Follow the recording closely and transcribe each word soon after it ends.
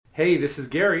Hey, this is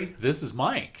Gary. This is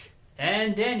Mike.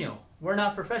 And Daniel. We're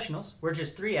not professionals. We're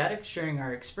just three addicts sharing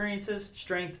our experiences,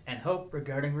 strength, and hope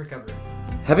regarding recovery.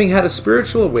 Having had a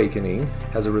spiritual awakening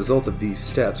as a result of these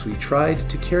steps, we tried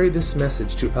to carry this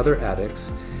message to other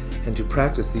addicts and to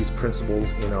practice these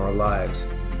principles in our lives.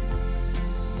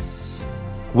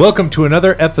 Welcome to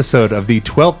another episode of the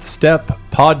 12th Step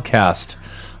Podcast.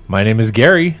 My name is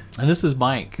Gary. And this is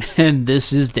Mike. And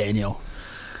this is Daniel.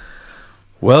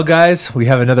 Well, guys, we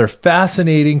have another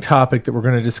fascinating topic that we're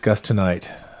going to discuss tonight.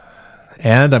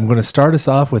 And I'm going to start us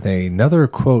off with another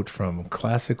quote from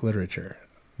classic literature.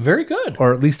 Very good.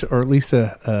 Or at least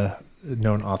a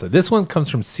known author. This one comes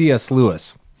from C.S.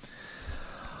 Lewis.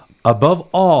 Above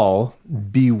all,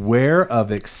 beware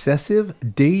of excessive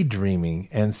daydreaming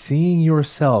and seeing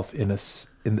yourself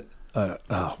let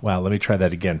me try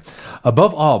that again.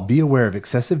 Above all, be aware of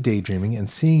excessive daydreaming and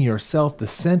seeing yourself the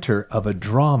center of a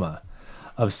drama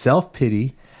of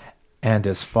self-pity and,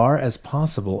 as far as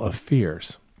possible, of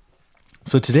fears.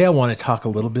 So today I want to talk a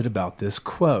little bit about this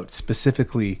quote.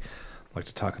 Specifically, I'd like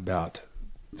to talk about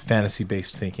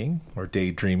fantasy-based thinking or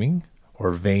daydreaming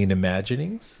or vain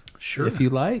imaginings, Sure. if you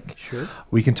like. Sure.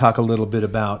 We can talk a little bit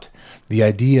about the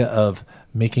idea of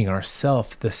making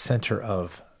ourself the center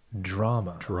of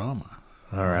drama.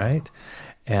 All right.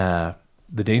 The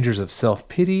dangers of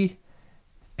self-pity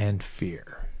and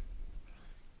fear.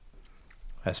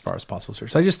 As far as possible, sir.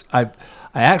 So I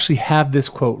actually have this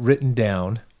quote written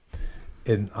down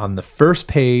on the first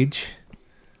page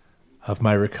of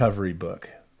my recovery book.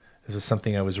 This was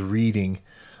something I was reading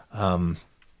when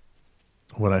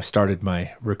I started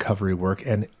my recovery work,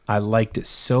 and I liked it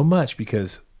so much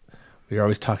because we are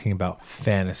always talking about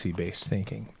fantasy-based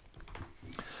thinking.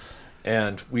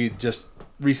 And we just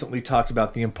recently talked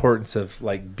about the importance of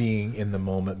like being in the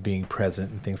moment, being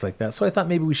present and things like that. So I thought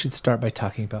maybe we should start by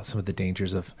talking about some of the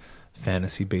dangers of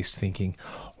fantasy-based thinking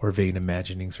or vain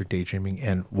imaginings or daydreaming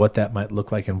and what that might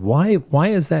look like. And why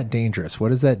is that dangerous? What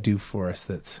does that do for us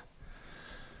that's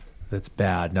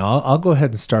bad? Now, I'll go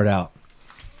ahead and start out.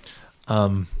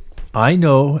 I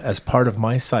know as part of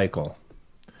my cycle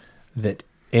that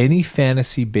any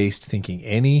fantasy-based thinking,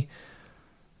 any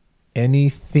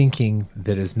thinking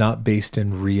that is not based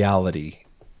in reality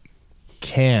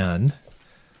can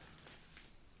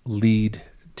lead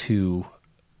to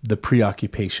the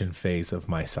preoccupation phase of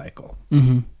my cycle.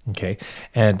 Mm-hmm. Okay.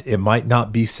 And it might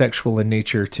not be sexual in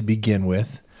nature to begin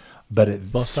with, but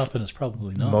Most often it's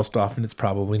probably not. Most often it's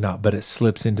probably not, but it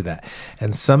slips into that.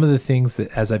 And some of the things that,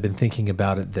 as I've been thinking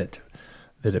about it, that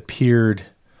appeared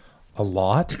a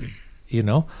lot,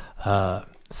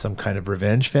 some kind of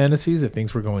revenge fantasies if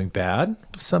things were going bad,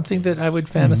 something that I would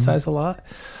fantasize a lot.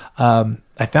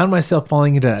 I found myself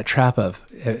falling into that trap of,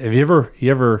 have you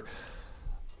ever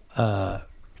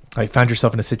found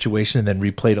yourself in a situation and then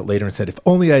replayed it later and said, if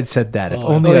only I'd said that,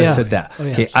 I'd said that. Oh,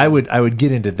 yeah, okay, I would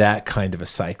get into that kind of a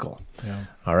cycle. Yeah.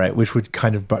 All right, which would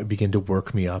kind of begin to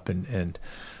work me up, and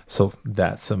so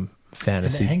that's some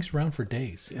fantasy. And it hangs around for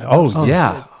days.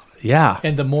 Yeah.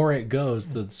 And the more it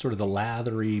goes, the sort of the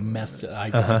lathery mess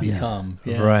I become.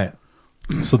 Yeah. Right.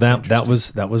 So that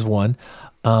was one.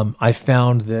 I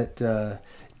found that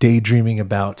daydreaming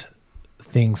about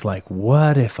things like,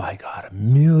 what if I got $1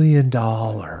 million,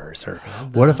 or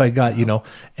what if I got,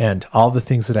 and all the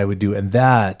things that I would do, and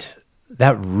that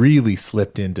really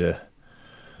slipped into,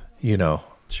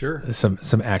 Sure.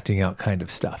 some acting out kind of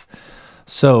stuff.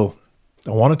 So I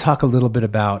want to talk a little bit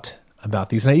about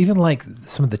these. And I even like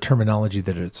some of the terminology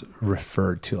that it's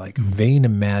referred to, like vain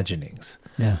imaginings.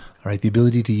 Yeah. All right. The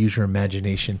ability to use your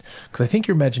imagination, because I think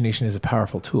your imagination is a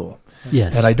powerful tool.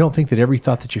 Yes. And I don't think that every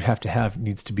thought that you have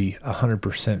needs to be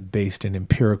 100% based in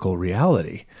empirical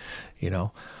reality,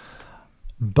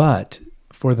 But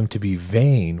for them to be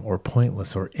vain or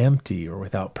pointless or empty or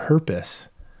without purpose,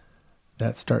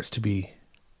 that starts to be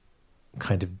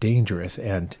kind of dangerous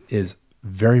and is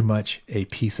very much a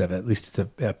piece of it. At least it's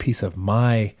a piece of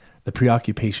the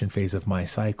preoccupation phase of my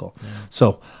cycle. Yeah.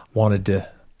 So wanted to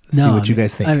see what you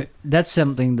guys think. That's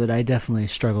something that I definitely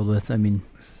struggled with. I mean,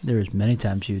 there was many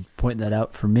times you'd point that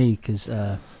out for me because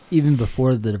even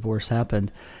before the divorce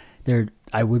happened,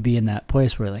 I would be in that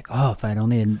place where like, oh, if I'd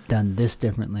only had done this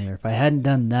differently, or if I hadn't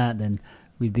done that, then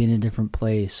we'd be in a different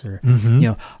place, or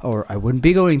or I wouldn't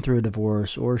be going through a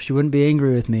divorce, or she wouldn't be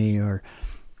angry with me, or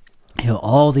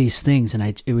all these things,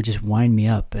 and it would just wind me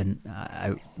up, and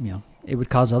it would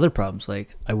cause other problems.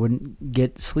 Like I wouldn't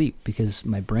get sleep because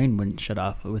my brain wouldn't shut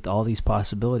off with all these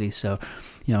possibilities. So,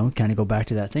 kind of go back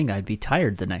to that thing. I'd be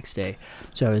tired the next day,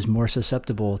 so I was more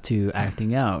susceptible to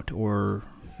acting out or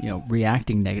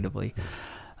reacting negatively.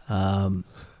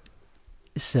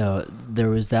 So there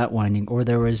was that winding, or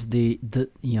there was the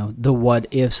what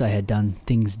ifs I had done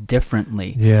things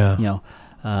differently. Yeah.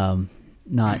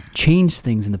 Not change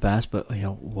things in the past, but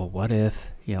well, what if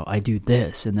I do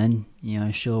this, and then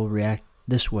she'll react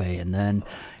this way, and then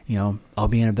I'll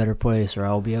be in a better place, or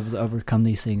I'll be able to overcome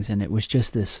these things. And it was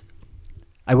just this.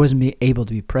 I wasn't able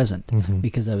to be present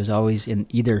because I was always in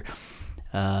either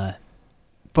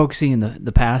focusing in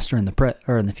the past or in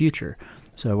the future.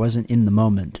 So I wasn't in the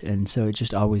moment, and so it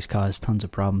just always caused tons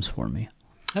of problems for me.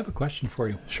 I have a question for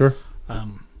you. Sure.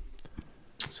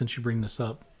 Since you bring this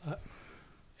up,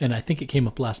 and I think it came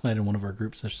up last night in one of our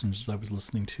group sessions. I was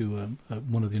listening to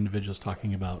one of the individuals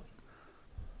talking about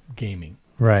gaming,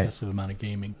 Right. excessive amount of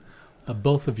gaming.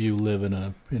 Both of you live in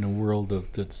a world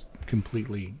that's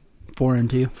completely Foreign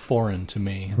to you? Foreign to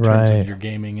me in Right. terms of your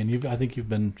gaming, and I think you've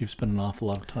spent an awful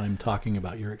lot of time talking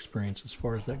about your experience as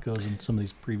far as that goes in some of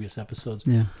these previous episodes.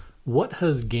 Yeah. What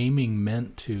has gaming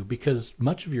meant to? Because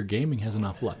much of your gaming has an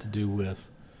awful lot to do with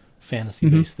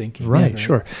fantasy-based thinking. Right,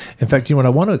 sure. In fact, I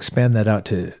want to expand that out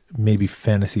to maybe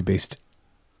fantasy-based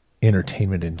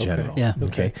entertainment in general. Yeah.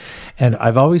 Okay. And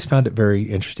I've always found it very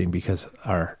interesting because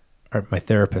my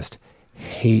therapist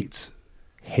hates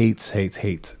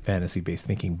fantasy-based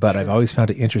thinking, but I've always found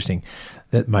it interesting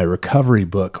that my recovery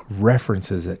book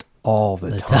references it all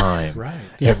the time. Right.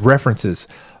 It references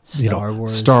Star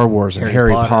Wars and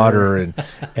Harry Potter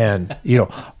and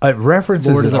it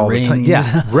references Lord it of the all the time. Rings.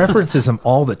 Yeah, references them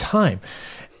all the time.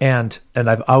 And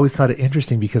I've always thought it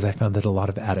interesting because I found that a lot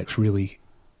of addicts really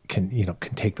can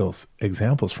take those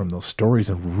examples from those stories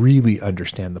and really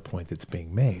understand the point that's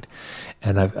being made.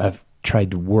 And I've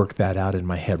tried to work that out in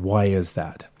my head. Why is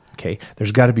that? Okay,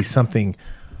 there's got to be something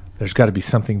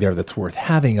there that's worth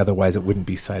having, otherwise it wouldn't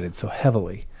be cited so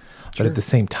heavily. But at the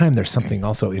same time, there's something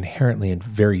also inherently and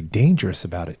very dangerous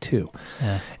about it too.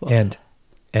 Yeah. Well,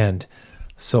 And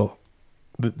so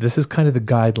this is kind of the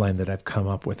guideline that I've come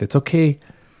up with. It's okay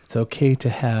to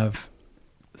have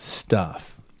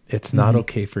stuff. It's not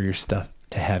okay for your stuff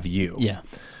to have you. Yeah.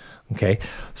 Okay.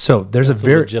 So there's That's a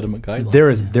very legitimate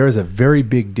guideline. there is a very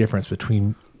big difference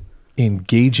between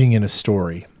engaging in a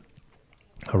story,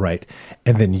 all right,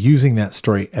 and then using that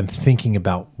story and thinking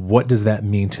about what does that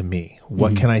mean to me?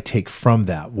 What can I take from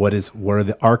that? What are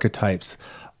the archetypes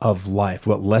of life?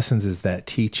 What lessons is that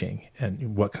teaching?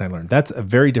 And what can I learn? That's a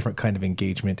very different kind of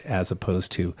engagement as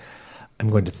opposed to I'm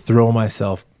going to throw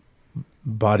myself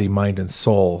body, mind, and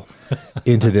soul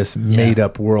into this made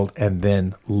up world and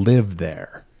then live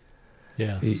there.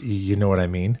 Yes. You know what I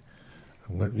mean?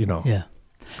 Yeah.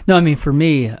 No, I mean, for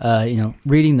me,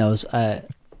 reading those, at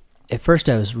first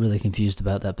I was really confused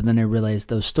about that, but then I realized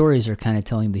those stories are kind of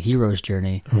telling the hero's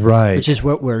journey. Right. Which is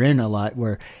what we're in a lot,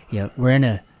 where, we're in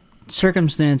a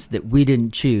circumstance that we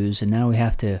didn't choose, and now we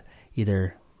have to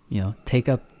either, take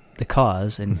up the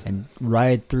cause and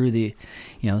ride through the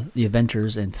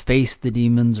adventures and face the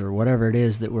demons or whatever it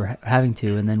is that we're having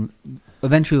to, and then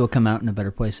eventually we'll come out in a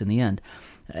better place in the end,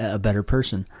 a better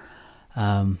person.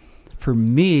 For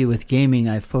me, with gaming,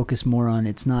 I focus more on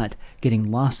it's not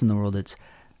getting lost in the world. It's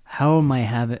how am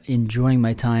I enjoying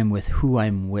my time with who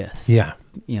I'm with. Yeah.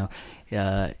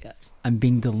 I'm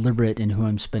being deliberate in who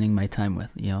I'm spending my time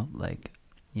with.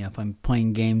 If I'm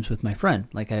playing games with my friend,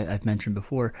 like I've mentioned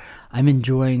before, I'm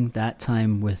enjoying that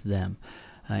time with them.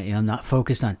 I'm not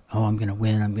focused on, I'm going to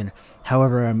win.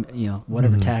 However, I'm,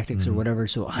 whatever tactics or whatever.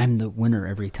 So I'm the winner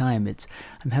every time.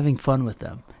 I'm having fun with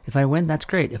them. If I win, that's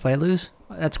great. If I lose,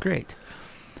 that's great.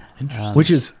 Interesting.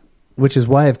 Which is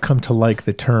why I've come to like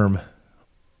the term.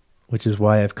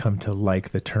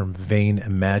 Vain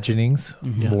imaginings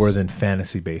more than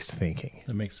fantasy-based thinking.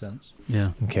 That makes sense.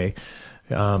 Yeah. Okay.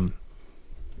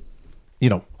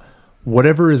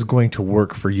 Whatever is going to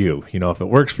work for you. If it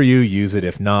works for you, use it.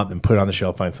 If not, then put it on the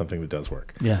shelf, find something that does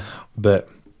work. Yeah. But,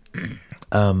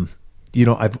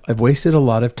 I've wasted a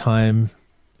lot of time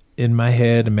in my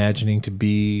head imagining to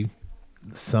be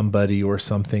somebody or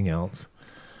something else,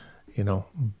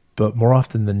 but more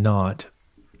often than not,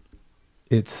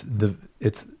 it's the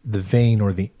vain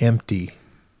or the empty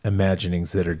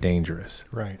imaginings that are dangerous.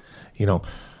 Right.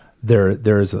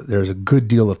 There's a good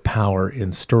deal of power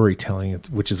in storytelling,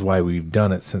 which is why we've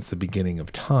done it since the beginning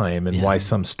of time, and why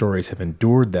some stories have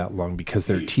endured that long, because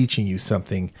they're teaching you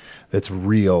something that's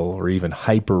real or even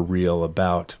hyper real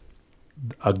about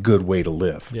a good way to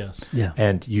live. Yes. Yeah.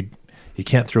 And you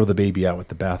can't throw the baby out with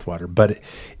the bathwater, but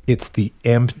it's the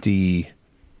empty,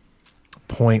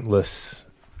 pointless,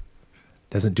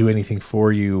 doesn't do anything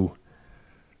for you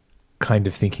kind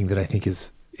of thinking that I think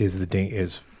is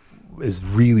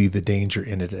really the danger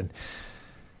in it.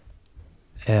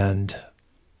 And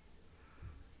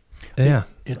Yeah.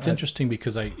 It's interesting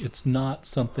because it's not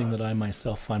something that I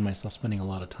myself find myself spending a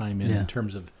lot of time in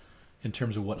terms of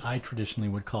what I traditionally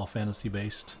would call fantasy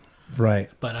based. Right.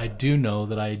 But I do know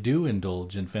that I do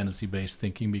indulge in fantasy based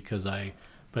thinking because I've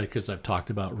talked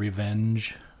about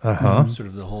revenge, sort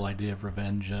of the whole idea of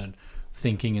revenge,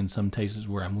 thinking in some cases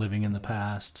where I'm living in the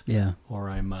past, or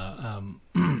I'm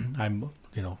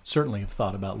certainly have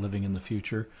thought about living in the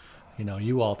future.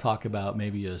 You all talk about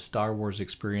maybe a Star Wars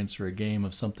experience or a game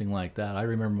of something like that. I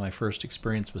remember my first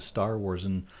experience with Star Wars,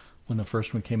 and when the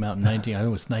first one came out in I think it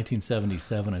was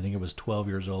 1977. I think I was 12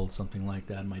 years old, something like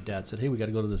that. And my dad said, "Hey, we got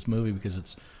to go to this movie because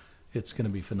it's going to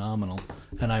be phenomenal."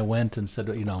 And I went and said,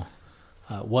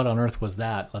 what on earth was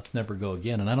that? Let's never go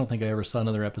again. And I don't think I ever saw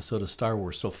another episode of Star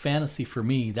Wars. So fantasy for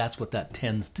me, that's what that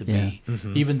tends to be.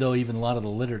 Mm-hmm. Even though a lot of the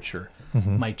literature,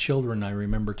 my children, I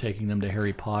remember taking them to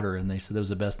Harry Potter, and they said it was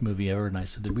the best movie ever. And I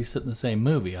said, did we sit in the same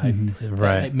movie?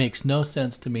 Right. It makes no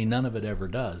sense to me. None of it ever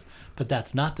does. But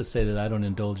that's not to say that I don't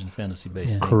indulge in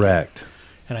fantasy-based thinking. Correct.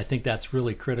 And I think that's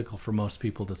really critical for most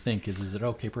people to think is that,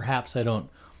 okay, perhaps I don't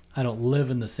live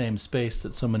in the same space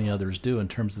that so many others do in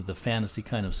terms of the fantasy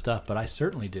kind of stuff, but I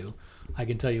certainly do. I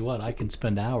can tell you what, I can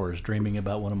spend hours dreaming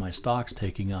about one of my stocks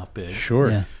taking off big. Sure.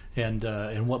 Yeah.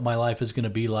 And what my life is going to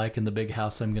be like in the big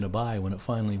house I'm going to buy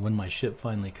when my ship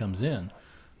finally comes in.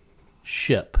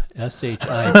 Ship, SHIP.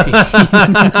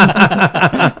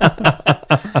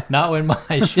 Not when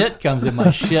my shit comes in,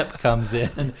 my ship comes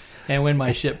in. And when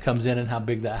my ship comes in and how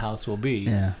big that house will be.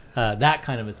 Yeah. That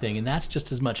kind of a thing. And that's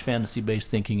just as much fantasy-based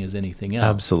thinking as anything else.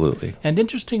 Absolutely. And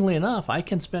interestingly enough, I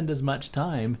can spend as much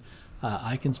time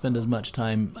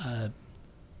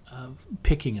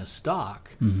picking a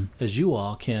stock as you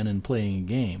all can in playing a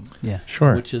game. Yeah,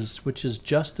 sure. Which is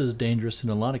just as dangerous in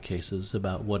a lot of cases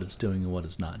about what it's doing and what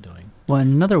it's not doing. Well,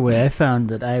 another way I found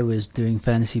that I was doing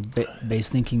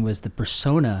fantasy-based thinking was the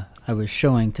persona I was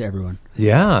showing to everyone.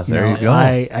 Yeah, there you go.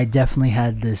 I definitely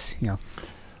had this,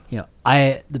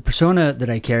 the persona that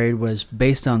I carried was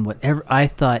based on whatever I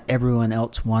thought everyone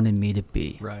else wanted me to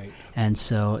be. Right. And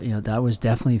so, that was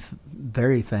definitely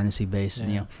very fantasy based.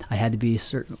 Yeah. I had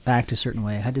to act a certain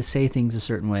way. I had to say things a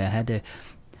certain way. I had to,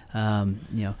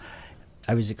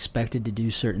 I was expected to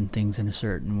do certain things in a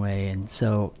certain way. And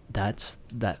so that's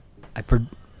that. I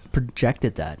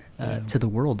projected that to the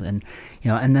world. And,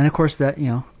 and then of course that,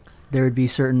 there would be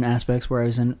certain aspects where I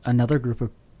was in another group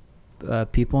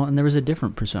of people, and there was a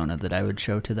different persona that I would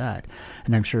show to that.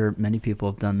 And I'm sure many people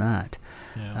have done that.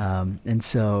 Yeah. And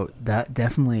so that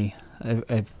definitely,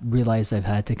 I've realized I've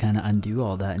had to kind of undo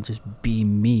all that and just be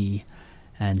me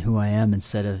and who I am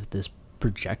instead of this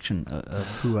projection of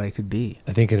who I could be.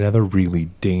 I think another really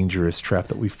dangerous trap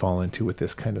that we fall into with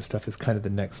this kind of stuff is kind of the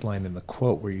next line in the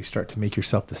quote where you start to make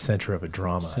yourself the center of a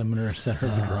drama. Center of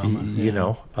a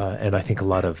drama. And I think a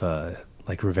lot of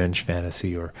like revenge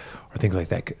fantasy or things like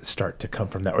that start to come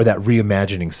from that, or that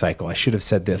reimagining cycle. I should have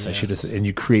said this. Yes. I should have, and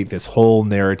you create this whole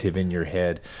narrative in your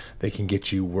head that can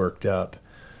get you worked up.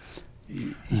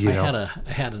 I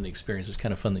had an experience. It's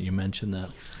kind of fun that you mentioned that.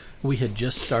 We had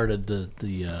just started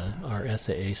our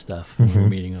SAA stuff. We were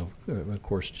meeting, of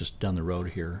course, just down the road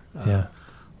here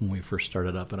when we first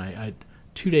started up. And I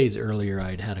 2 days earlier,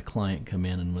 I'd had a client come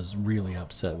in and was really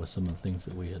upset with some of the things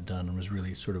that we had done and was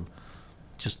really sort of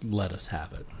just let us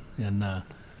have it. And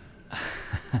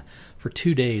for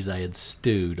 2 days, I had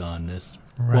stewed on this.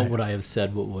 Right. What would I have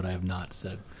said? What would I have not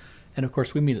said? And, of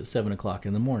course, we meet at 7 o'clock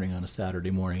in the morning on a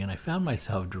Saturday morning. And I found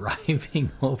myself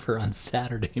driving over on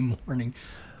Saturday morning,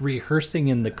 rehearsing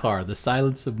in the car, the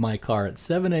silence of my car at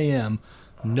 7 a.m.,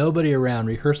 nobody around,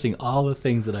 rehearsing all the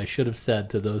things that I should have said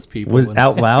to those people. Was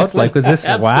out loud? Like, was this?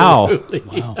 Wow.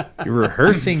 You're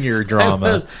rehearsing your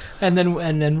drama. And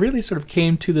then really sort of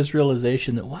came to this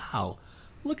realization that, wow,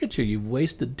 look at you. You've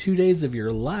wasted 2 days of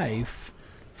your life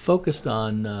focused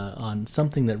on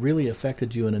something that really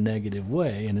affected you in a negative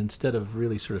way. And instead of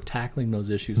really sort of tackling those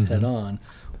issues head on,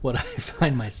 what I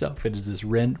find myself in is this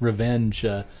revenge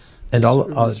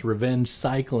this revenge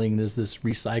cycling, this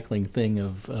recycling thing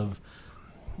of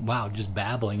wow, just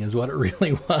babbling is what it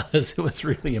really was. It was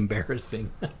really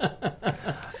embarrassing.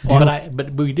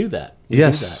 But we do that.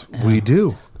 We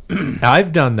do.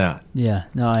 I've done that. Yeah,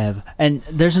 no, I have. And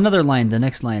there's another line, the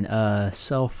next line, what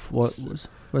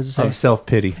does it say?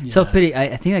 Self-pity. Yeah. Self-pity,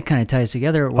 I think that kind of ties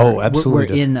together. Absolutely.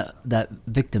 We're in that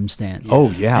victim stance. Oh,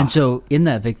 yeah. And so in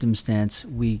that victim stance,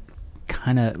 we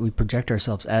project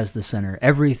ourselves as the center.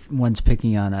 Everyone's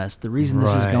picking on us. The reason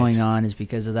this is going on is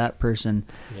because of that person.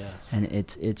 Yes. And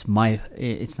it's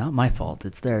not my fault.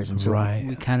 It's theirs. And so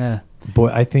we kind of,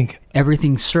 I think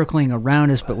everything's circling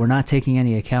around us, but we're not taking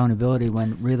any accountability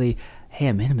when really, hey,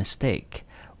 I made a mistake,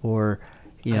 or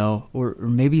or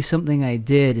maybe something I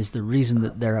did is the reason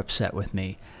that they're upset with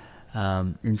me.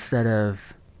 Instead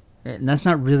of, and that's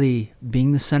not really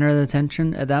being the center of the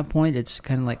attention at that point. It's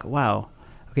kind of like, wow,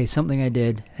 okay, something I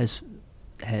did has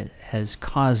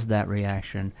caused that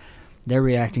reaction. They're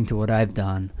reacting to what I've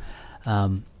done.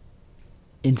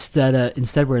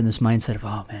 Instead we're in this mindset of,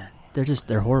 oh man,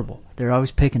 they're horrible. They're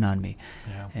always picking on me,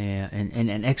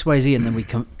 and X, Y, Z, and then we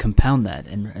compound that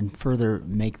and further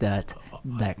make that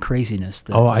craziness,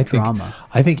 drama.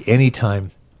 I think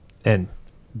anytime, and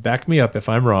back me up if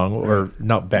I'm wrong, or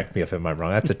not back me up if I'm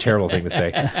wrong. That's a terrible thing to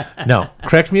say. No,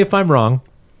 correct me if I'm wrong.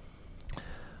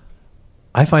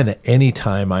 I find that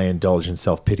anytime I indulge in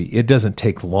self-pity, it doesn't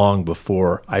take long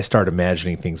before I start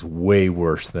imagining things way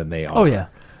worse than they are. Oh, yeah.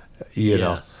 You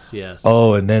know? Yes.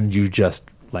 Oh, and then you just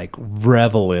like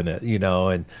revel in it,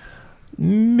 and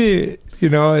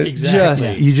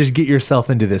exactly. you just get yourself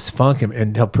into this funk, and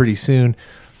until pretty soon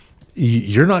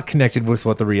you're not connected with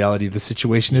what the reality of the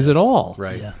situation is at all.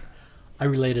 Right. Yeah. I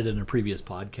related in a previous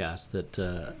podcast that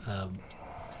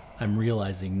I'm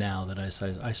realizing now that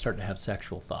I start to have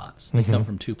sexual thoughts. They come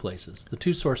from two places. The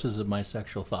two sources of my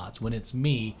sexual thoughts, when it's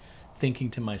me thinking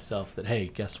to myself that,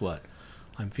 hey, guess what?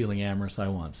 I'm feeling amorous, I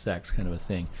want sex, kind of a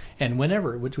thing. And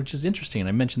whenever, which is interesting, and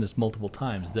I mentioned this multiple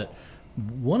times, that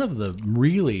one of the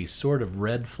really sort of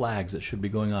red flags that should be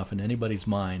going off in anybody's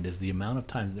mind is the amount of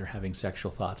times they're having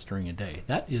sexual thoughts during a day.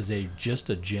 That is just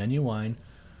a genuine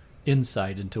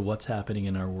insight into what's happening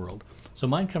in our world. So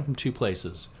mine come from two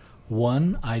places.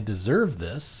 One, I deserve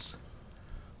this,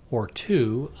 or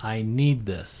two, I need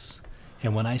this.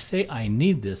 And when I say I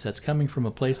need this, that's coming from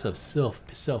a place of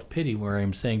self-pity, where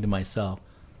I'm saying to myself,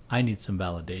 I need some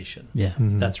validation. Yeah.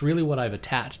 Mm-hmm. That's really what I've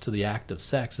attached to the act of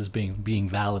sex, as being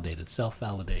validated,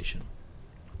 self-validation,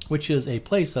 which is a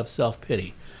place of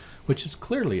self-pity, which is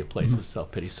clearly a place of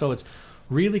self-pity. So it's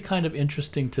really kind of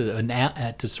interesting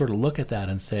to sort of look at that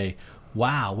and say,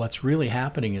 wow, what's really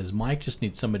happening is Mike just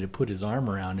needs somebody to put his arm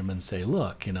around him and say,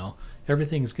 look,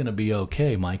 everything's going to be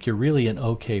okay, Mike. You're really an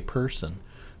okay person.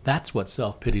 That's what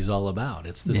self-pity is all about.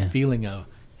 It's this feeling of,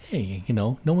 hey,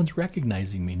 no one's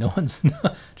recognizing me. No one's,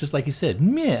 just like you said,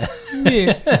 meh.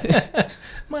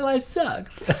 My life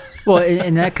sucks. Well,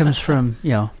 and that comes from,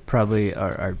 probably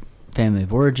our family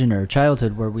of origin or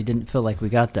childhood, where we didn't feel like we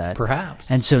got that.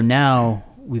 Perhaps. And so now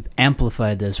we've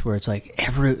amplified this, where it's like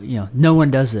no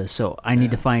one does this, so I need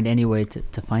to find any way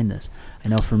to find this. I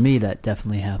know for me that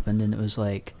definitely happened, and it was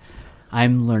like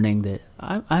I'm learning that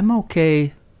I'm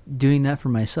okay doing that for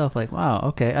myself. Like, wow,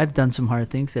 okay, I've done some hard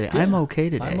things today. I'm okay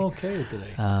today. I'm okay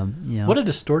today. What a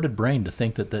distorted brain to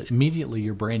think that immediately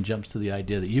your brain jumps to the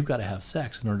idea that you've got to have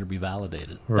sex in order to be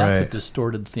validated. Right. That's a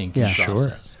distorted thinking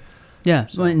process. Yeah,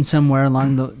 so, and somewhere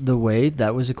along the way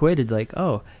that was equated like,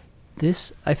 oh,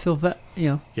 this I feel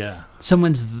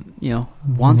someone's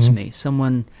wants me.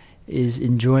 Someone is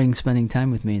enjoying spending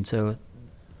time with me, and so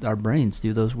our brains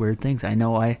do those weird things. I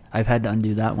know I've had to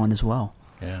undo that one as well.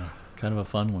 Yeah, kind of a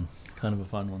fun one.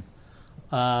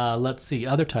 Let's see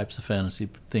other types of fantasy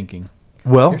thinking.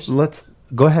 Well, let's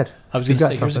go ahead. I was going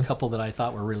to say here's a couple that I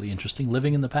thought were really interesting.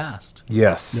 Living in the past.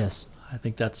 Yes. I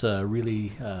think that's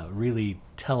really, really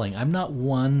telling. I'm not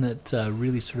one that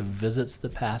really sort of visits the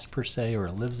past per se, or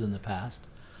lives in the past.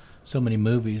 So many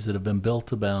movies that have been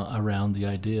built around the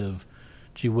idea of,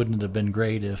 gee, wouldn't it have been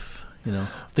great if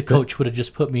the coach would have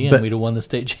just put me in, we'd have won the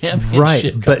state championship.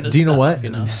 Right, but do you know what?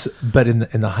 But in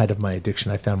the height of my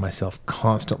addiction, I found myself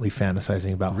constantly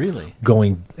fantasizing about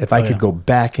going. If I could go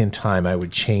back in time, I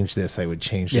would change this. I would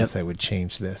change this. I would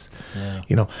change this.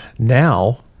 Yeah.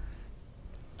 Now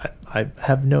I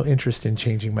have no interest in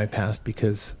changing my past,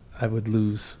 because I would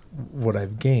lose what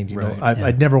I've gained.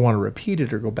 I'd never want to repeat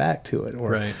it or go back to it,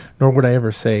 nor would I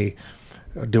ever say,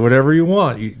 do whatever you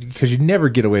want, because you never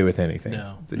get away with anything.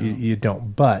 No. You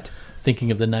don't. But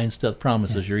thinking of the 9 stealth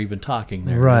promises, you're even talking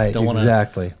there. Right, don't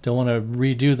exactly. Don't want to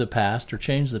redo the past or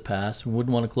change the past, and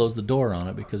wouldn't want to close the door on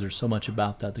it, because there's so much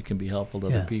about that can be helpful to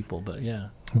other people. But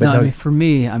I mean, for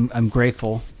me, I'm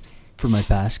grateful for my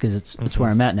past, because it's where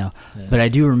I'm at now. Yeah. But I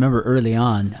do remember early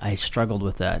on, I struggled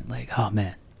with that. Like, oh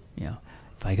man,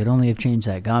 if I could only have changed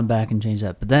that, gone back and changed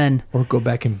that. But then, or go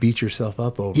back and beat yourself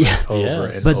up over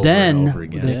then, over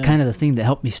again. The kind of the thing that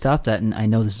helped me stop that, and I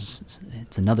know it's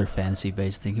another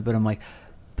fantasy-based thinking, but I'm like,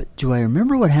 but do I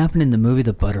remember what happened in the movie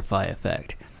The Butterfly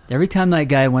Effect? Every time that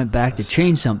guy went back to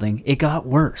change something, it got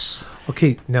worse.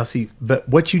 Okay, now see, but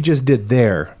what you just did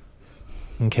there,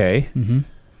 okay? Mm-hmm.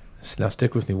 So now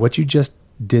stick with me. What you just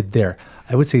did there,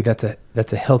 I would say that's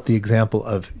a healthy example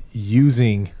of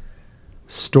using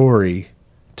story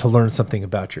to learn something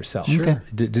about yourself. Sure.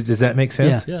 Okay. Does that make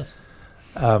sense? Yeah.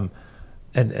 Yes.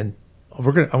 And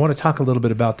I want to talk a little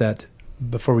bit about that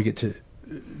before we get to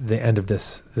the end of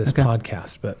this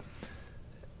podcast, but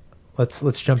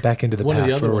let's jump back into the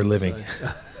past where we're living.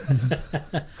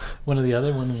 One of the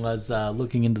other one was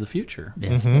looking into the future.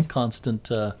 Yeah. Constant,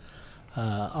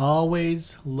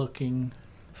 always looking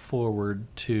forward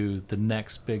to the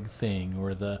next big thing,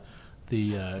 or the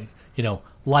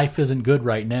life isn't good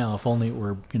right now. If only it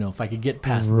were, if I could get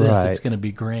past this, it's going to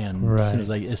be grand. Right.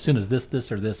 As soon as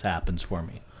this or this happens for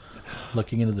me.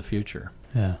 Looking into the future.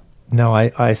 Yeah. No,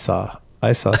 I saw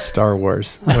Star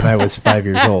Wars when I was 5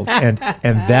 years old, and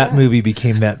that movie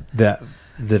became the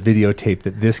videotape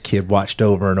that this kid watched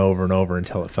over and over and over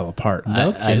until it fell apart.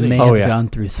 I may have gone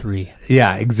through 3.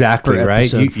 Yeah, exactly.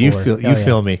 Right. You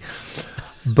feel me.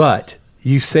 But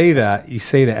you say that,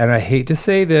 and I hate to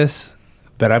say this,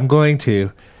 but I'm going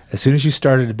to. As soon as you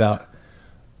started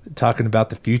talking about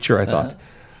the future, I thought,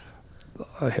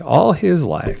 all his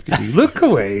life did he look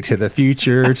away to the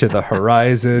future, to the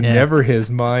horizon, never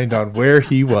his mind on where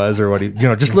he was or what he,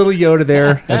 just little Yoda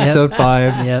there, episode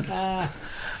 5. Yep.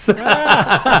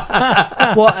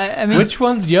 Well, I mean, which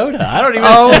one's Yoda? I don't even.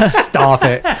 Oh, stop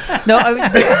it! No, I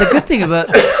mean, the good thing about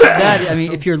that, I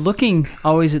mean, if you're looking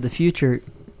always at the future,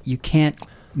 you can't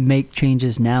make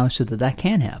changes now so that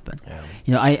can happen.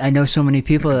 Yeah. I know so many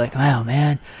people are like, "Wow,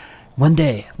 man, one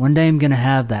day I'm gonna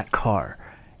have that car."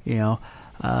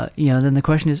 Then the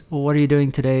question is, well, what are you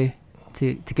doing today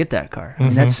to get that car? I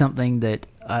mean, that's something that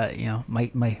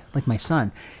my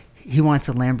son, he wants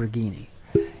a Lamborghini.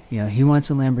 He wants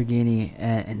a Lamborghini,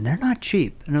 and they're not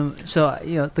cheap.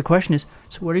 So the question is,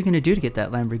 so what are you going to do to get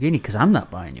that Lamborghini? Because I'm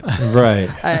not buying you one. Right.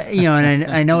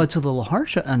 And I know it's a little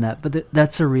harsh on that, but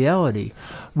that's a reality.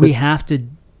 We have to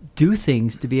do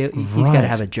things to be. He's got to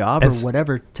have a job or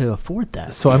whatever to afford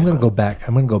that. So I'm going to go back.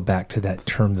 I'm going to go back to that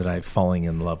term that I'm falling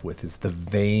in love with, is the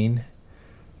vain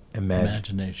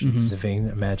imaginations. The vain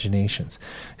imaginations.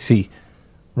 See,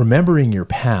 remembering your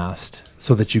past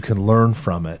so that you can learn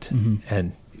from it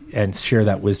and share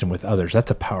that wisdom with others, that's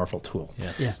a powerful tool.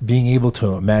 Yes. Yeah. Being able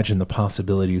to imagine the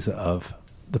possibilities of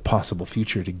the possible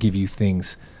future to give you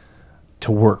things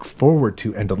to work forward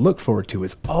to and to look forward to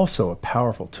is also a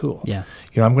powerful tool. Yeah.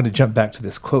 I'm going to jump back to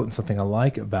this quote, and something I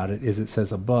like about it is it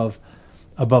says, above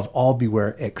all beware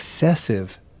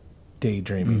excessive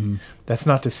daydreaming. That's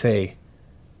not to say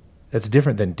that's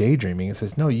different than daydreaming. It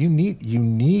says, no,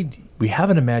 we have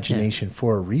an imagination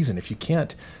for a reason. If you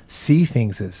can't see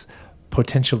things as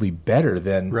potentially better,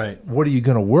 then what are you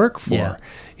going to work for?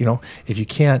 Yeah. If you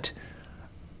can't,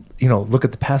 look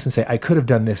at the past and say, I could have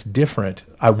done this different,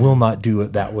 I will not do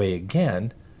it that way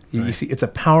again. You see, it's a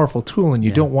powerful tool, and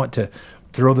you don't want to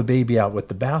throw the baby out with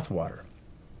the bathwater,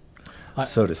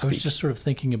 so to speak. I was just sort of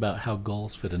thinking about how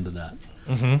goals fit into that.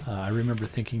 I remember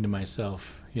thinking to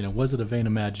myself, was it a vain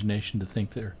imagination to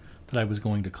think that I was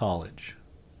going to college?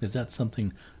 Is that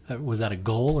something, was that a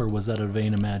goal, or was that a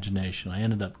vain imagination? I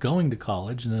ended up going to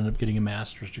college and ended up getting a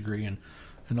master's degree and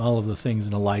all of the things,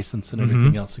 and a license and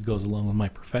everything else that goes along with my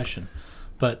profession.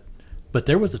 But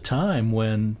there was a time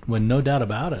when no doubt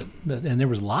about it, and there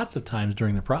was lots of times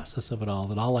during the process of it all,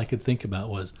 that all I could think about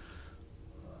was,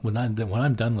 when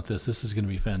I'm done with this is going to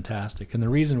be fantastic. And the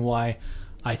reason why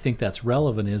I think that's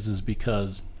relevant is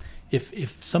because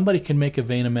if somebody can make a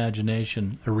vain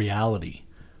imagination a reality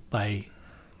by,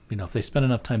 if they spend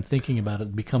enough time thinking about it,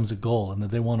 it becomes a goal, and that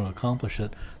they want to accomplish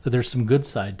it, that there's some good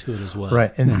side to it as well.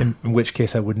 Right. And in which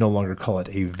case I would no longer call it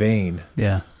a vain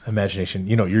imagination.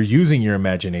 You're using your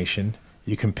imagination.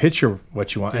 You can picture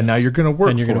what you want, and now you're going to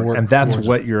work for it. And that's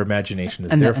what your imagination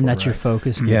is there for. And that's your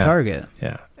focus and your target.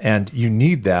 Yeah. And you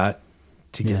need that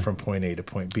to get from point A to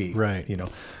point B. Right.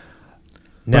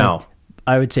 Now, but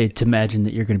I would say to imagine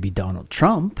that you're going to be Donald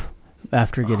Trump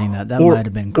after getting that might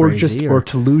have been crazy. Or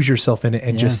to lose yourself in it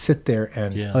and just sit there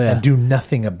and do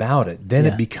nothing about it. Then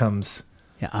it becomes...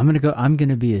 Yeah, I'm going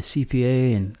to be a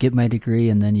CPA and get my degree,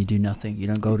 and then you do nothing. You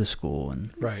don't go to school.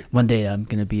 And one day I'm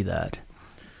going to be that.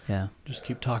 Yeah. Just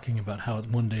keep talking about how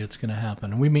one day it's going to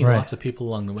happen. And we meet lots of people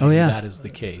along the way. Oh, yeah. That is the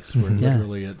case, where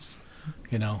literally it's,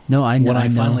 No, I know. When I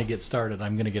finally get started,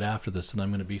 I'm going to get after this, and I'm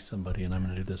going to be somebody, and I'm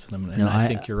going to do this, and I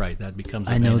think you're right. That becomes.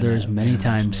 I know there's many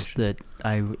times that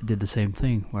I did the same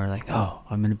thing, where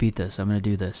I'm going to beat this, I'm going to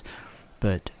do this,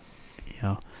 but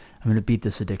I'm going to beat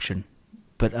this addiction,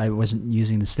 but I wasn't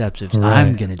using the steps of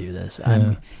I'm going to do this.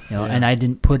 And I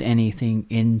didn't put anything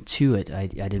into it. I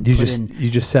didn't. You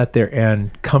just sat there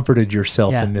and comforted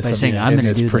yourself in this. By saying I'm going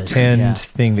to do pretend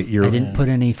thing that you're. I didn't put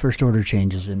any first order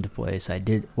changes into place.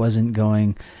 Wasn't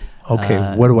going.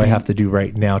 Okay, what do I have to do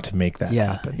right now to make that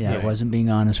happen? Yeah, I wasn't being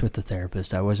honest with the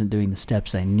therapist. I wasn't doing the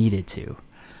steps I needed to.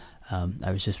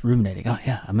 I was just ruminating. Oh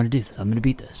yeah, I'm going to do this. I'm going to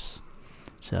beat this.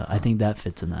 So I think that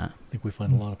fits in that. I think we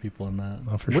find a lot of people in that.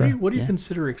 Oh, for What sure. do you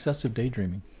consider excessive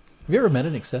daydreaming? Have you ever met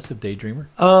an excessive daydreamer?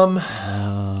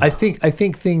 I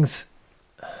think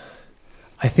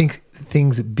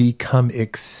things become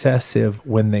excessive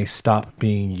when they stop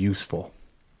being useful.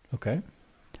 Okay.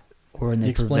 Or when they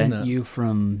Explain prevent that. you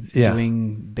from Yeah.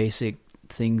 doing basic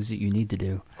things that you need to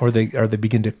do. Or they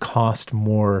begin to cost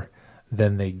more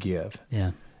than they give.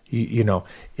 Yeah.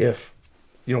 If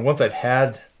once I've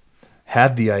had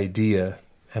the idea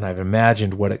and I've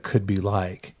imagined what it could be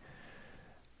like,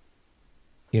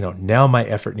 now my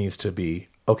effort needs to be,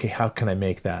 okay, how can I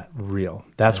make that real?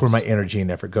 That's where my energy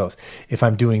and effort goes. If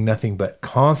I'm doing nothing but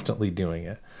constantly doing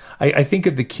it, I think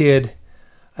of the kid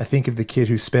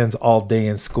who spends all day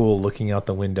in school looking out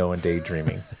the window and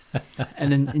daydreaming.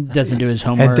 And then doesn't do his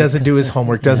homework. And doesn't do his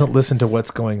homework, doesn't listen to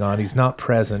what's going on. He's not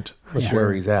present with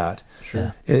where he's at.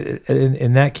 Sure.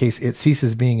 In that case, it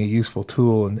ceases being a useful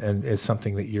tool and is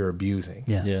something that you're abusing.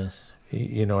 Yeah. Yes.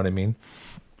 You know what I mean?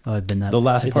 Oh, I've been that. The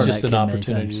last It's part- just that an kid many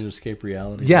opportunity times. to escape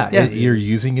reality. Yeah, Yeah. you're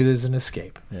using it as an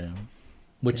escape. Yeah.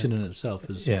 Which in itself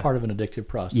is Yeah. part of an addictive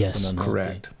process. Yes, and unhealthy.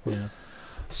 correct. Yeah.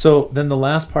 So then the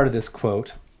last part of this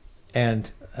quote,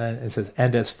 and it says,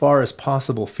 and as far as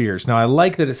possible fears. Now I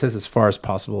like that it says as far as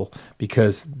possible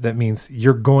because that means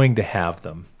you're going to have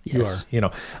them. Yes.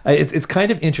 It's kind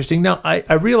of interesting. Now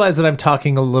I realize that I'm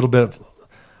talking a little bit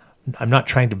I'm not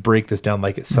trying to break this down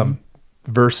like it's some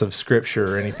verse of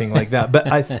scripture or anything like that,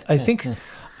 but I think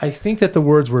that the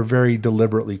words were very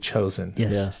deliberately chosen.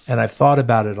 Yes. Yes. And I've thought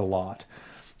about it a lot,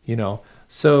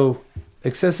 So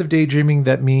excessive daydreaming,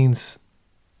 that means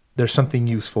there's something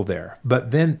useful there. But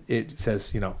then it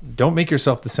says, don't make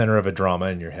yourself the center of a drama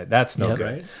in your head. That's no Yep.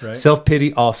 good. Right.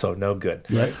 Self-pity, also no good.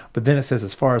 Right. But then it says,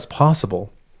 as far as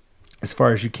possible, as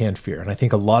far as you can fear. And I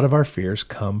think a lot of our fears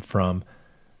come from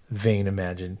vain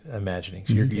imaginings.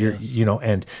 You're,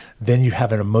 and then you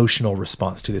have an emotional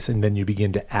response to this, and then you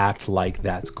begin to act like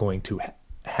that's going to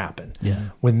happen. Yeah.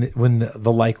 When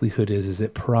the likelihood is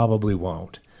it probably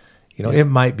won't. It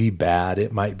might be bad,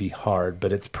 it might be hard,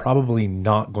 but it's probably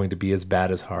not going to be as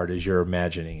bad as hard as you're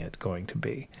imagining it going to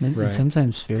be. And Right.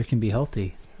 sometimes fear can be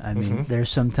healthy. I mean, there's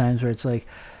some times where it's like,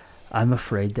 I'm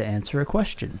afraid to answer a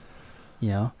question.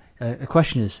 A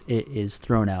question is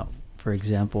thrown out. For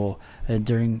example,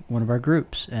 during one of our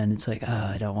groups, and it's like,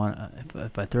 I don't want.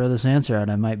 If I throw this answer out,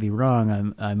 I might be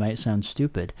wrong. I might sound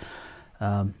stupid.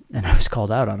 And I was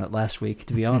called out on it last week,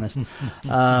 to be honest.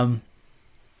 And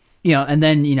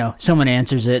then someone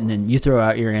answers it, and then you throw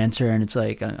out your answer, and it's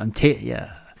like,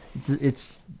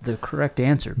 it's the correct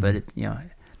answer, but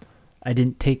I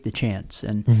didn't take the chance,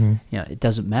 and it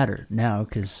doesn't matter now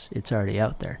because it's already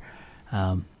out there.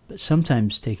 But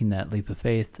sometimes taking that leap of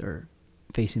faith or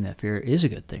facing that fear is a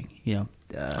good thing.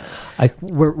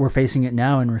 We're facing it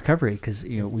now in recovery because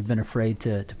we've been afraid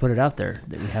to put it out there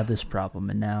that we have this problem,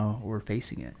 and now we're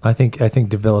facing it. I think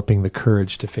developing the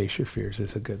courage to face your fears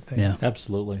is a good thing. Yeah.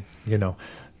 Absolutely.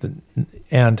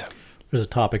 And There's a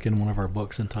topic in one of our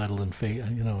books entitled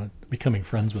Becoming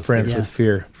Friends with friends Fear. with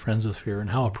fear. Friends with Fear, and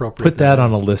how appropriate Put that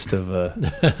on a is. list of.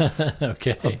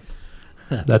 Okay.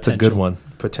 That's a good one.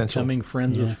 Potential. Becoming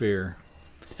friends with fear,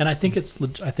 and I think it's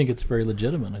very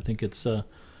legitimate. I think it's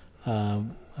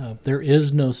there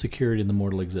is no security in the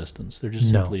mortal existence. There just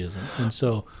simply isn't, and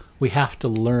so we have to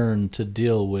learn to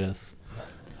deal with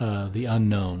the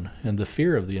unknown and the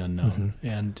fear of the unknown,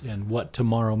 and what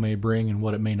tomorrow may bring and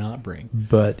what it may not bring.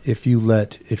 But if you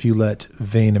let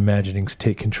vain imaginings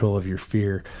take control of your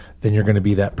fear, then you're going to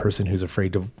be that person who's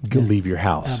afraid to leave your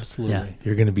house. Absolutely. Yeah.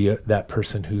 You're going to be that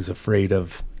person who's afraid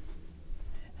of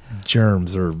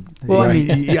germs or Well,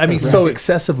 I mean, so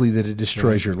excessively that it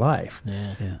destroys your life.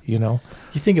 Yeah. Yeah.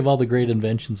 You think of all the great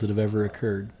inventions that have ever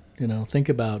occurred. Think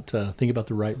about the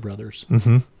Wright brothers.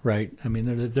 Right? I mean,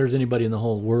 if there's anybody in the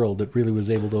whole world that really was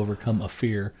able to overcome a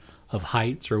fear of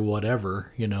heights or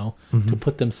whatever, to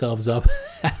put themselves out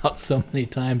so many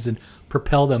times and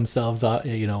propel themselves out,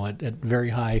 at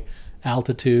very high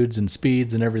altitudes and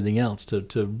speeds and everything else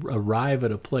to arrive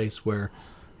at a place where,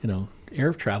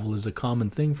 air travel is a common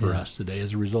thing for us today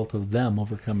as a result of them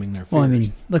overcoming their fears. Well, I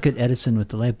mean, look at Edison with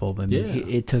the light bulb. I mean,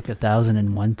 it took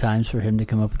 1,001 times for him to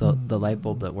come up with the light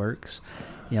bulb that works.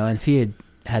 And if he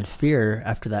had fear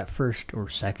after that first or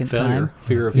second time,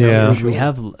 fear of failure. would we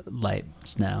have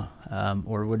lights now?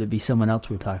 Or would it be someone else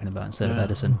we're talking about instead of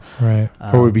Edison? Right.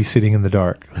 Or would be sitting in the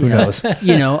dark. Who knows?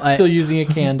 Still using a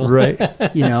candle. Right.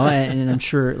 And I'm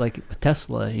sure, like with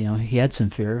Tesla, he had some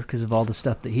fear because of all the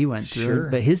stuff that he went through. Sure.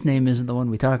 But his name isn't the one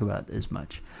we talk about as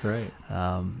much. Right.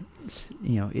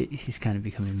 He's kind of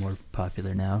becoming more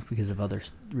popular now because of other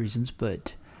reasons.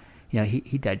 But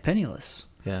he died penniless.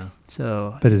 Yeah.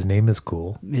 So, But his name is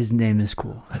cool. his name is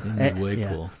cool. Way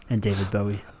cool. And David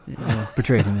Bowie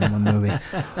portrayed him in one movie.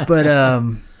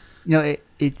 But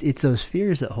it's those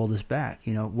fears that hold us back.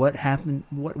 What happened?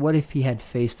 What if he had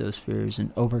faced those fears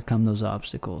and overcome those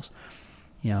obstacles?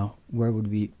 Where would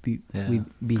we be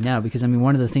now? Because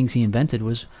one of the things he invented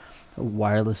was a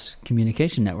wireless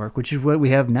communication network, which is what we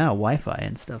have now, Wi-Fi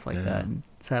and stuff like that, and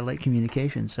satellite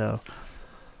communication. So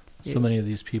many of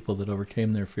these people that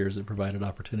overcame their fears that provided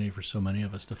opportunity for so many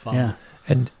of us to follow. Yeah.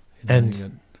 And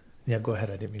go ahead.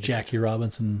 I didn't mean Jackie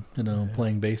Robinson,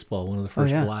 playing baseball, one of the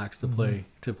first blacks to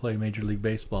play Major League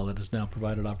Baseball, that has now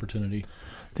provided opportunity.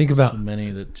 Think about so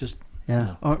many that just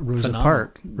Rosa phenomenal.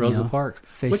 Parks. Rosa Parks,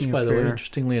 which, by the way,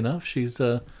 interestingly enough, she's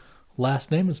last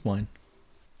name is mine.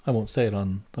 I won't say it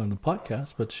on the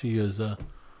podcast, but she is.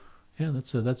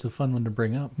 That's a fun one to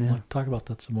bring up. Yeah. I'll talk about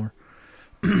that some more.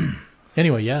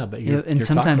 Anyway, but and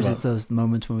sometimes it's those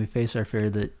moments when we face our fear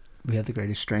that we have the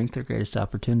greatest strength or greatest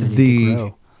opportunity to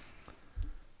grow.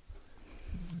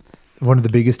 One of the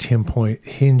biggest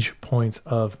hinge points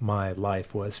of my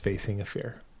life was facing a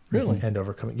fear. Really? And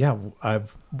overcoming. Yeah,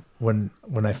 when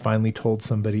I finally told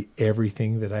somebody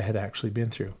everything that I had actually been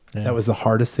through. Yeah. That was the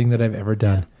hardest thing that I've ever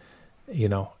done.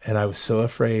 Yeah. And I was so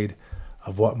afraid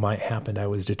of what might happen. I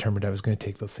was determined I was going to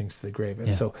take those things to the grave.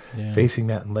 And so facing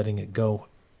that and letting it go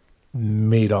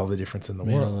made all the difference in the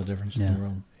world. Made all the difference in the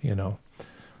world.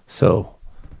 So.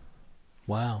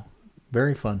 Wow.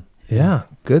 Very fun. Yeah,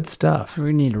 good stuff.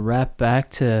 We need to wrap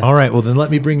back to... All right, well then let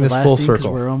me bring this full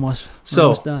circle. We're almost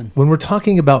done. When we're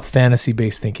talking about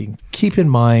fantasy-based thinking, keep in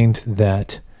mind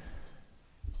that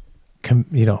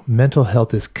mental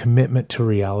health is commitment to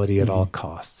reality at all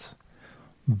costs.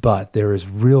 But there is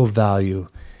real value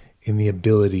in the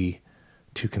ability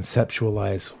to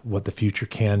conceptualize what the future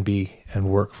can be and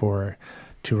work for,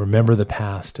 to remember the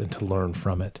past and to learn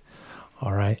from it.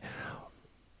 All right?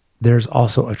 There's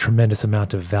also a tremendous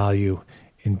amount of value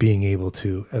in being able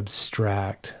to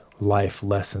abstract life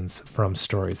lessons from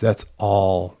stories. That's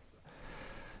all,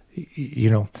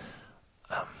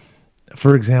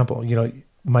 for example,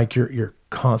 Mike, you're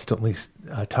constantly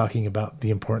talking about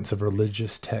the importance of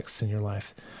religious texts in your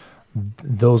life.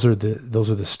 Those are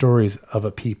the stories of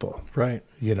a people. Right.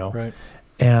 Right.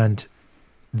 And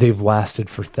they've lasted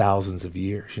for thousands of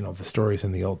years. The stories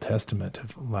in the Old Testament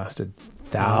have lasted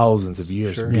thousands of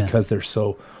years because they're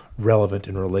so relevant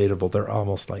and relatable. They're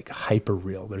almost like hyper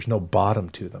real. There's no bottom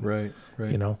to them. Right.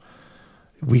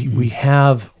 We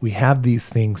have these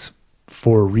things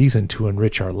for a reason to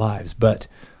enrich our lives, but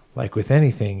like with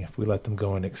anything, if we let them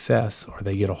go in excess or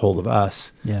they get a hold of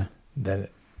us, then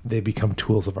they become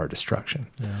tools of our destruction.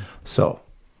 Yeah. So,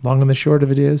 long and the short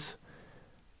of it is,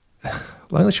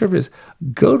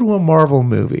 go to a Marvel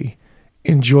movie,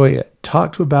 enjoy it,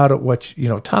 talk about it,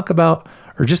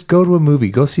 or just go to a movie,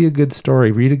 go see a good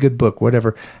story, read a good book,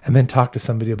 whatever, and then talk to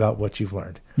somebody about what you've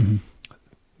learned. Mm-hmm.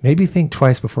 Maybe think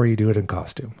twice before you do it in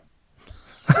costume.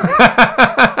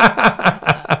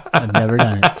 I've never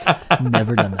done it.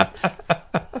 Never done that.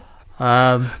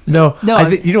 No.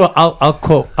 I'll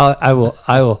quote. I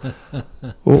will.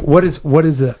 What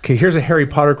is okay? Here's a Harry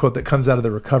Potter quote that comes out of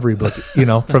the recovery book.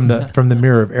 From the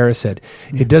Mirror of Erised.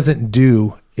 It doesn't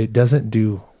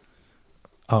do.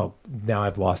 Oh, now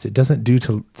I've lost it. It doesn't do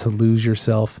to lose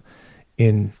yourself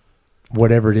in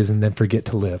whatever it is and then forget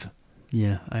to live.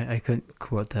 Yeah, I couldn't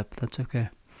quote that, but that's okay.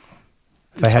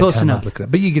 If I had time, I'd look it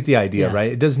up. But you get the idea,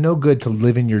 right? It does no good to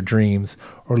live in your dreams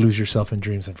or lose yourself in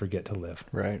dreams and forget to live.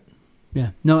 Right.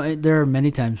 Yeah. No, there are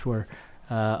many times where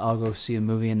I'll go see a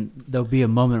movie and there'll be a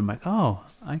moment I'm like, oh,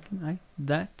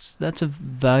 that's a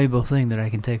valuable thing that I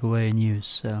can take away and use.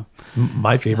 So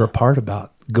my favorite part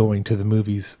about going to the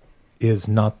movies is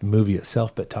not the movie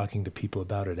itself, but talking to people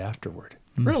about it afterward.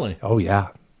 Really? Oh yeah.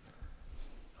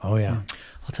 I'll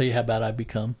tell you how bad I've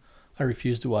become. I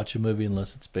refuse to watch a movie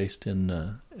unless it's based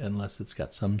in, unless it's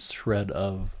got some shred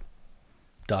of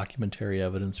documentary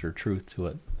evidence or truth to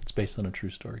it. It's based on a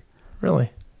true story. Really?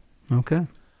 Okay.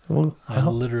 Well, I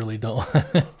literally don't.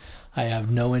 I have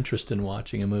no interest in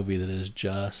watching a movie that is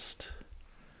just.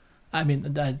 I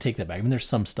mean, I take that back. I mean, there's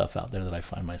some stuff out there that I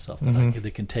find myself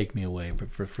that can take me away.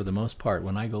 But for the most part,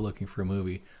 when I go looking for a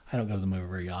movie, I don't go to the movie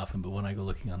very often. But when I go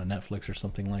looking on a Netflix or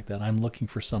something like that, I'm looking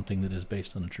for something that is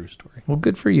based on a true story. Well,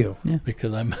 good for you. Yeah.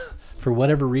 Because I'm, for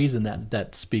whatever reason,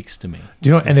 that speaks to me. Do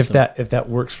you know? And if that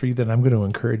works for you, then I'm going to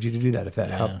encourage you to do that. If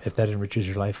that enriches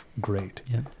your life, great.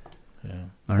 Yeah. Yeah.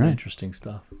 All right. Interesting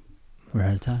stuff. We're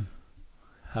out of time.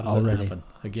 How does that happen?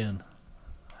 Again,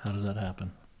 how does that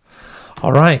happen?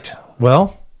 All right.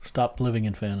 Well, stop living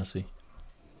in fantasy.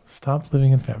 Stop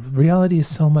living in fantasy. Reality is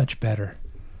so much better.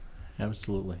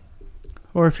 Absolutely.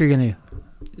 Or if you're going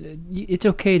to, it's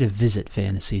okay to visit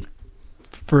fantasy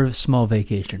for a small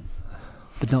vacation,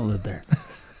 but don't live there.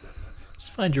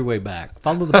 Just find your way back.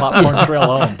 Follow the popcorn trail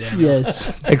home, Daniel.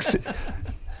 Yes.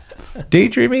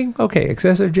 Daydreaming? Okay.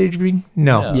 Excessive daydreaming?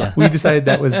 No. Yeah. We decided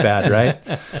that was bad, right?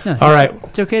 No, All right.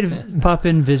 It's okay to pop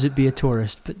in, visit, be a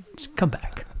tourist, but just come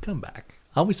back. Come back.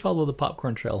 Always follow the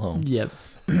popcorn trail home. Yep.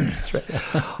 That's right.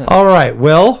 All right.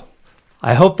 Well,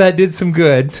 I hope that did some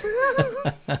good.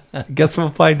 Guess we'll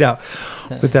find out.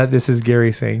 With that, this is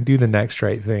Gary saying, do the next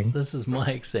right thing. This is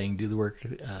Mike saying, do the work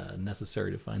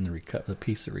necessary to find the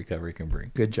peace that recovery can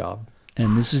bring. Good job.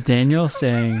 And this is Daniel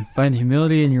saying, find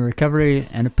humility in your recovery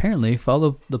and apparently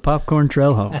follow the popcorn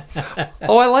trail home.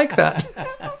 Oh, I like that.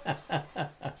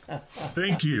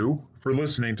 Thank you for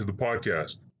listening to the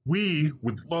podcast. We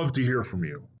would love to hear from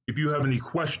you. If you have any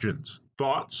questions,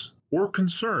 thoughts, or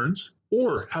concerns,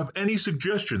 or have any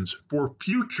suggestions for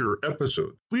future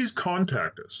episodes, please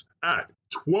contact us at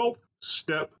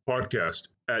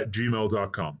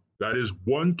 12steppodcast@gmail.com. That is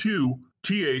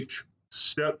 12th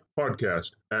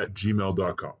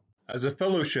steppodcast@gmail.com. As a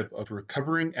fellowship of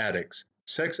recovering addicts,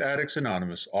 Sex Addicts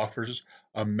Anonymous offers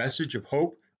a message of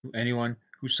hope to anyone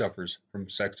who suffers from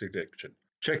sex addiction.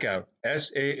 Check out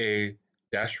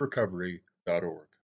saa-recovery.org.